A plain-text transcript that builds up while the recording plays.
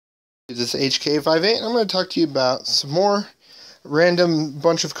This is HK58, and I'm going to talk to you about some more random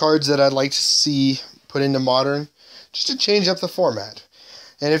bunch of cards that I'd like to see put into Modern, just to change up the format.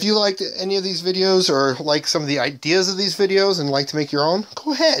 And if you liked any of these videos, or like some of the ideas of these videos and like to make your own,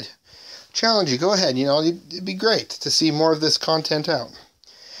 go ahead. Challenge you, go ahead. You know, it'd be great to see more of this content out.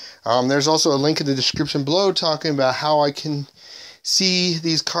 There's also a link in the description below talking about how I can see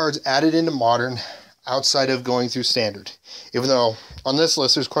these cards added into Modern outside of going through Standard. Even though on this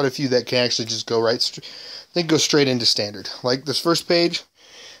list there's quite a few that can actually just go they go straight into Standard. Like this first page,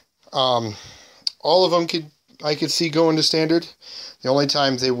 all of them I could see go into Standard. The only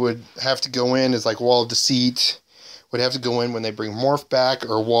times they would have to go in is like Wall of Deceit would have to go in when they bring Morph back,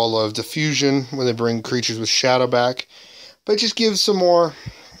 or Wall of Diffusion when they bring creatures with Shadow back. But it just gives some more,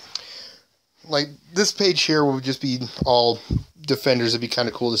 like this page here would just be all Defenders. It'd be kind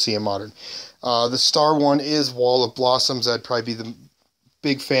of cool to see in Modern. The star one is Wall of Blossoms. That'd probably be the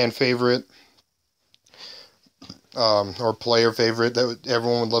big fan favorite, or player favorite that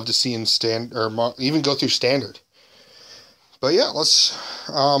everyone would love to see in Standard, or even go through Standard. But yeah, let's.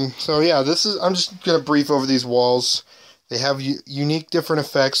 So yeah, I'm just gonna brief over these walls. They have unique, different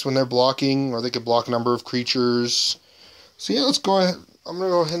effects when they're blocking, or they could block a number of creatures. So yeah, let's go ahead. I'm gonna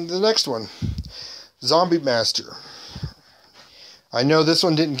go ahead into the next one, Zombie Master. I know this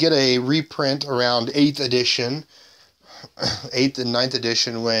one didn't get a reprint around 8th edition, 8th and 9th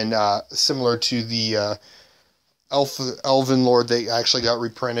edition, when similar to the Elven Lord, they actually got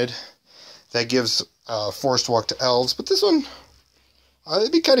reprinted. That gives Forest Walk to elves. But this one,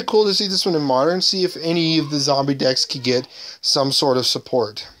 it'd be kind of cool to see this one in Modern, see if any of the zombie decks could get some sort of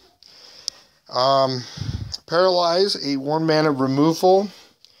support. Paralyze, a 1-mana removal.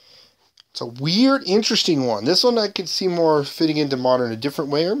 It's a weird, interesting one. This one I could see more fitting into Modern a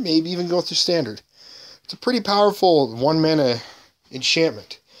different way, or maybe even go through Standard. It's a pretty powerful 1-mana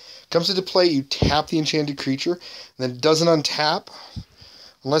enchantment. Comes into play, you tap the enchanted creature, and then it doesn't untap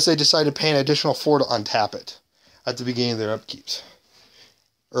unless they decide to pay an additional 4 to untap it at the beginning of their upkeeps.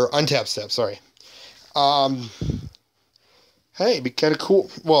 Or untap step, sorry. Hey, it'd be kind of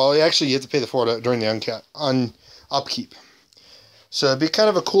cool. Well, actually, you have to pay the 4 during the upkeep. So it'd be kind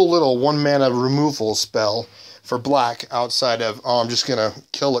of a cool little 1-mana removal spell for black outside of, I'm just going to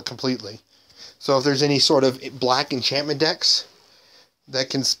kill it completely. So if there's any sort of black enchantment decks that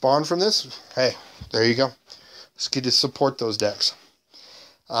can spawn from this, hey, there you go. Let's get to support those decks.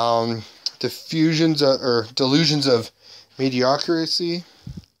 Delusions of Mediocrity.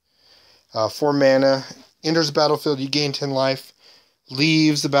 4 mana. Enters the battlefield, you gain 10 life.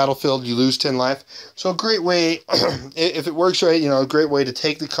 Leaves the battlefield, you lose 10 life. So a great way, if it works right, you know, a great way to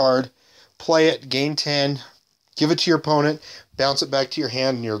take the card, play it, gain 10, give it to your opponent, bounce it back to your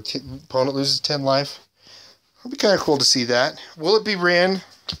hand, and your opponent loses 10 life. It'd be kind of cool to see that. Will it be ran?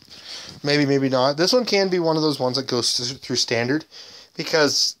 Maybe, maybe not. This one can be one of those ones that goes through Standard,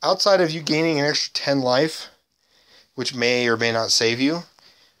 because outside of you gaining an extra 10 life, which may or may not save you,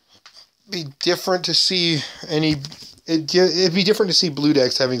 it'd be different to see it'd be different to see blue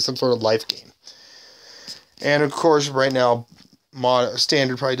decks having some sort of life gain. And of course, right now,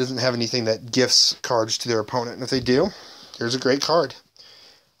 Standard probably doesn't have anything that gifts cards to their opponent. And if they do, here's a great card.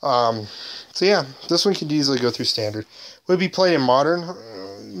 So yeah, this one could easily go through Standard. Would it be played in Modern?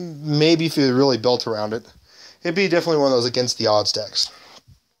 Maybe if you really built around it. It'd be definitely one of those against the odds decks.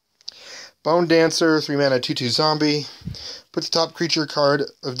 Bone Dancer, 3-mana 2/2 zombie. Put the top creature card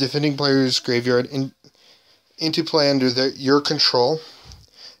of defending player's graveyard into play under your control.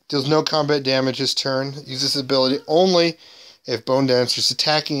 Deals no combat damage this turn. Uses this ability only if Bone Dancer is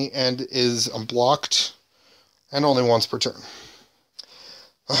attacking and is unblocked, and only once per turn.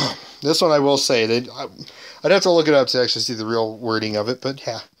 This one I will say, I'd have to look it up to actually see the real wording of it, but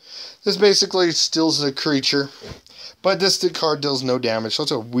yeah. This basically steals a creature, but this card deals no damage, so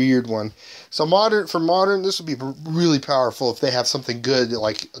it's a weird one. So for Modern, this would be really powerful if they have something good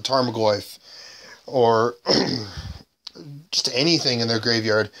like a Tarmogoyf, or just anything in their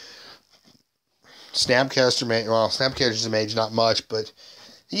graveyard. Snapcaster Mage, well, Snapcaster Mage, not much, but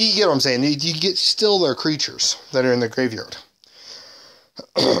you get what I'm saying. You get still their creatures that are in their graveyard.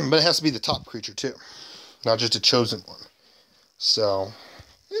 But it has to be the top creature too, not just a chosen one. So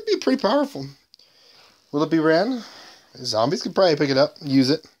it'd be pretty powerful. Will it be ran? Zombies could probably pick it up, use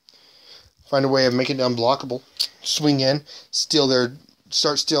it, find a way of making it unblockable, swing in,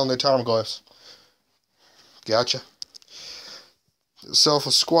 start stealing their Tarmogoyfs. Gotcha.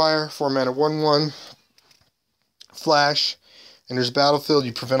 Selfless Squire, 4-mana 1/1. Flash. Enters battlefield.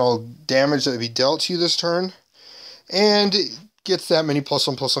 You prevent all damage that would be dealt to you this turn. And it gets that many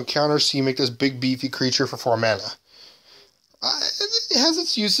 +1/+1 counters, so you make this big beefy creature for 4 mana. It has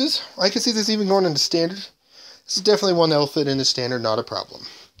its uses. I can see this even going into standard. This is definitely one that will fit into standard, not a problem.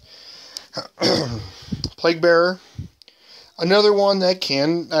 Plague Bearer. Another one that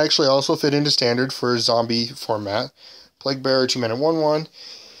can actually also fit into standard for zombie format. Plague Bearer, 2 mana, 1/1.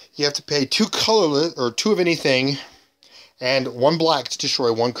 You have to pay 2 colorless, or 2 of anything, and 1 black to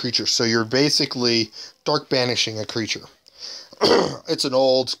destroy 1 creature. So you're basically dark banishing a creature. It's an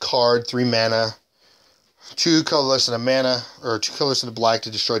old card, 3 mana, 2 colorless and a mana, or 2 colorless and a black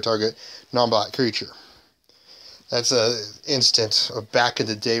to destroy target non-black creature. That's a instant back in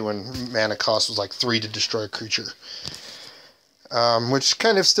the day when mana cost was like 3 to destroy a creature. Which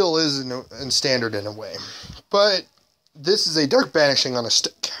kind of still is in standard in a way. But this is a dark banishing on a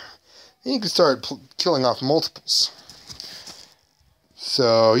stick. And you can start killing off multiples.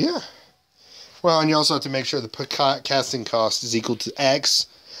 So, yeah. Well, and you also have to make sure the casting cost is equal to X,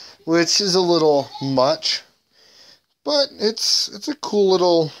 which is a little much. But it's a cool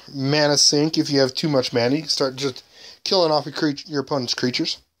little mana sink. If you have too much mana, you can start just killing off your opponent's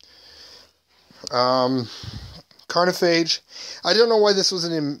creatures. Carnophage. I don't know why this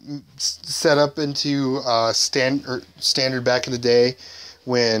wasn't set up into standard back in the day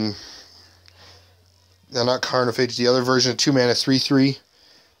when... No, not Carnophage. The other version of 2 mana, 3/3.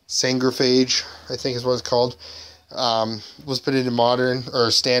 Sangerphage, I think is what it's called. Was put into modern, or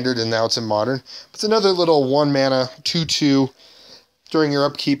standard, and now it's in modern. It's another little 1 mana, 2/2. During your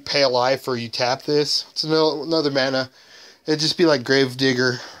upkeep, pay a life, or you tap this. It's another mana. It'd just be like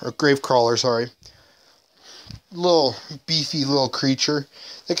Gravedigger, or Gravecrawler, sorry. Little beefy little creature.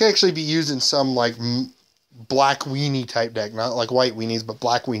 They can actually be used in some like black weenie type deck. Not like white weenies, but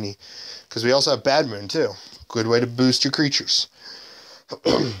black weenie. Because we also have Bad Moon, too. Good way to boost your creatures.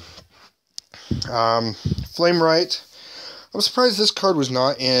 Flamerite. I'm surprised this card was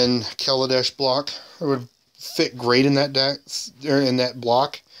not in Kaladesh block. It would fit great in that deck, or in that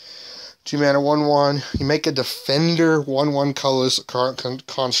block. 2 mana, 1/1. You make a Defender 1/1 colorless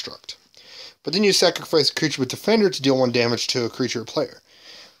construct. But then you sacrifice a creature with Defender to deal 1 damage to a creature or player.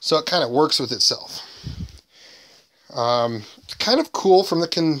 So it kind of works with itself. It's kind of cool from the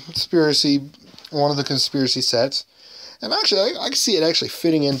conspiracy, one of the conspiracy sets. And actually, I can see it actually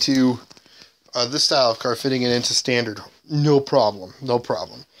fitting into this style of card, fitting it into standard. No problem. No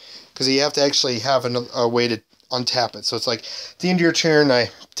problem. Because you have to actually have a way to untap it. So it's like, at the end of your turn,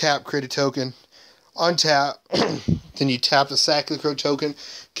 I tap, create a token, untap, then you tap the sack of the crow token,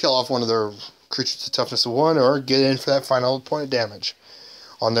 kill off one of their creatures to toughness of 1, or get in for that final point of damage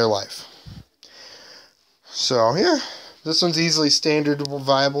on their life. So, yeah. This one's easily standard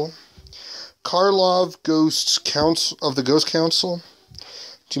viable. Karlov, Ghosts Council of the Ghost Council.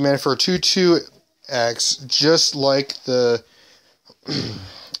 2 mana for a 2/2X, just like the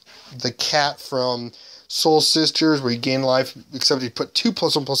cat from Soul Sisters, where you gain life, except you put 2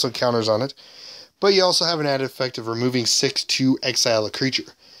 +1/+1 counters on it. But you also have an added effect of removing 6 to exile a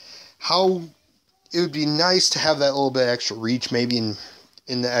creature. How it would be nice to have that little bit extra reach, maybe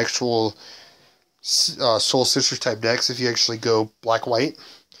in the actual Soul Sisters type decks, if you actually go black-white.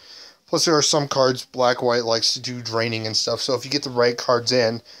 Plus, there are some cards black-white likes to do draining and stuff, so if you get the right cards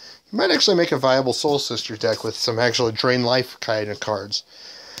in, you might actually make a viable Soul Sisters deck with some actual drain life kind of cards.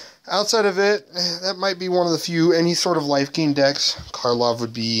 Outside of it, that might be one of the few, any sort of life gain decks, Karlov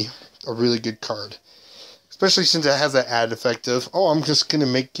would be a really good card. Especially since it has that added effect of, oh, I'm just going to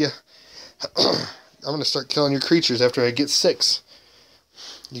make you... I'm going to start killing your creatures after I get 6.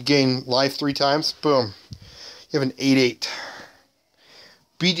 You gain life 3 times, boom. You have an 8/8.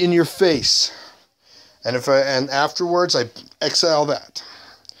 Beat in your face. And afterwards, I exile that.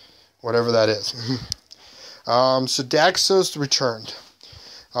 Whatever that is. So Daxos Returned.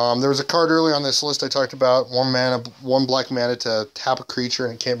 There was a card early on this list I talked about. 1 mana, 1 black mana to tap a creature,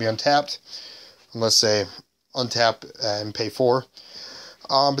 and it can't be untapped. Unless they untap and pay 4.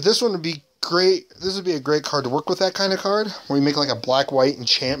 But this one would be great. This would be a great card to work with that kind of card, where you make like a black-white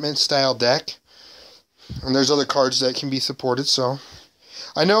enchantment style deck. And there's other cards that can be supported, so...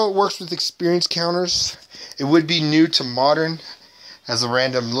 I know it works with experience counters. It would be new to Modern as a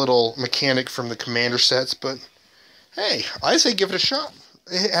random little mechanic from the Commander sets, but hey, I say give it a shot.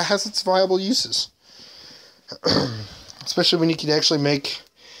 It has its viable uses. Especially when you can actually make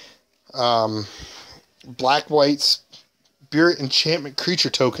black-white spirit enchantment creature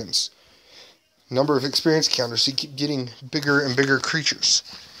tokens. Number of experience counters, so you keep getting bigger and bigger creatures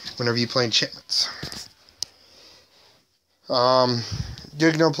whenever you play enchantments.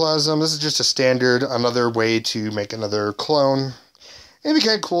 Gignoplasm, this is just a standard, another way to make another clone. It'd be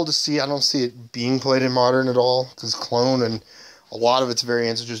kind of cool to see. I don't see it being played in Modern at all, because clone and a lot of its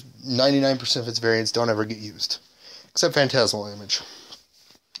variants, just 99% of its variants don't ever get used. except Phantasmal Image,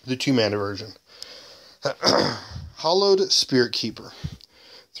 the 2-mana version. Hallowed Spirit Keeper.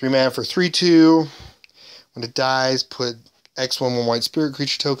 3 mana for 3/2. When it dies, put X1/1 white spirit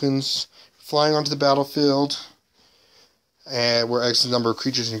creature tokens flying onto the battlefield. And where X is the number of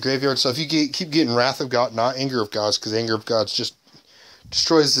creatures in your graveyard. So if you keep getting Wrath of God, not Anger of Gods, because Anger of Gods just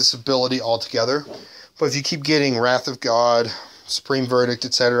destroys this ability altogether. But if you keep getting Wrath of God, Supreme Verdict,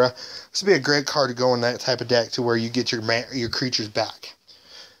 etc., this would be a great card to go in that type of deck to where you get your creatures back.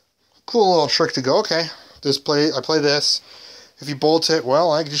 Cool little trick to go. Okay, I play this. If you bolt it,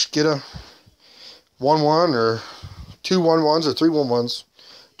 well, I can just get a 1/1 or 2 1/1s or 3 1/1s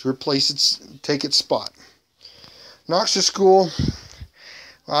to replace take its spot. Noxious School.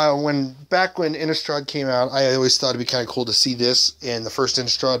 Back when Innistrad came out, I always thought it'd be kind of cool to see this in the first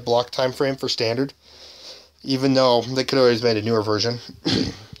Innistrad block time frame for Standard. Even though they could have always made a newer version,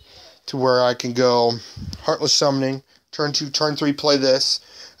 to where I can go Heartless Summoning, turn 2, turn 3, play this,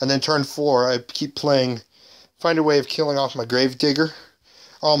 and then turn 4, I keep playing, find a way of killing off my Gravedigger.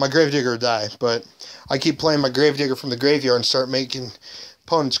 Oh, my Gravedigger would die, but I keep playing my Gravedigger from the graveyard and start making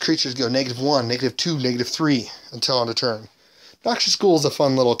opponent's creatures go -1, -2, -3 until end of turn. Noxious School is a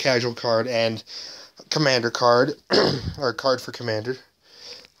fun little casual card and commander card, or a card for commander.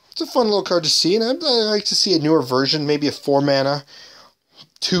 It's a fun little card to see, and I'd like to see a newer version, maybe a 4 mana,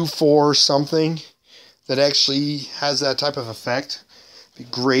 2/4 something that actually has that type of effect. It'd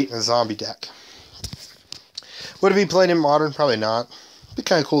be great in a zombie deck. Would it be played in Modern? Probably not. It'd be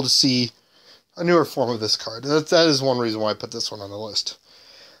kind of cool to see a newer form of this card. That is one reason why I put this one on the list.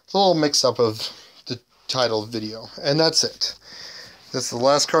 It's a little mix-up of the title video, and that's it. That's the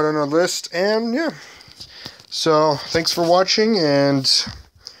last card on our list, and yeah. So, thanks for watching, and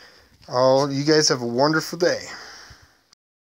you guys have a wonderful day.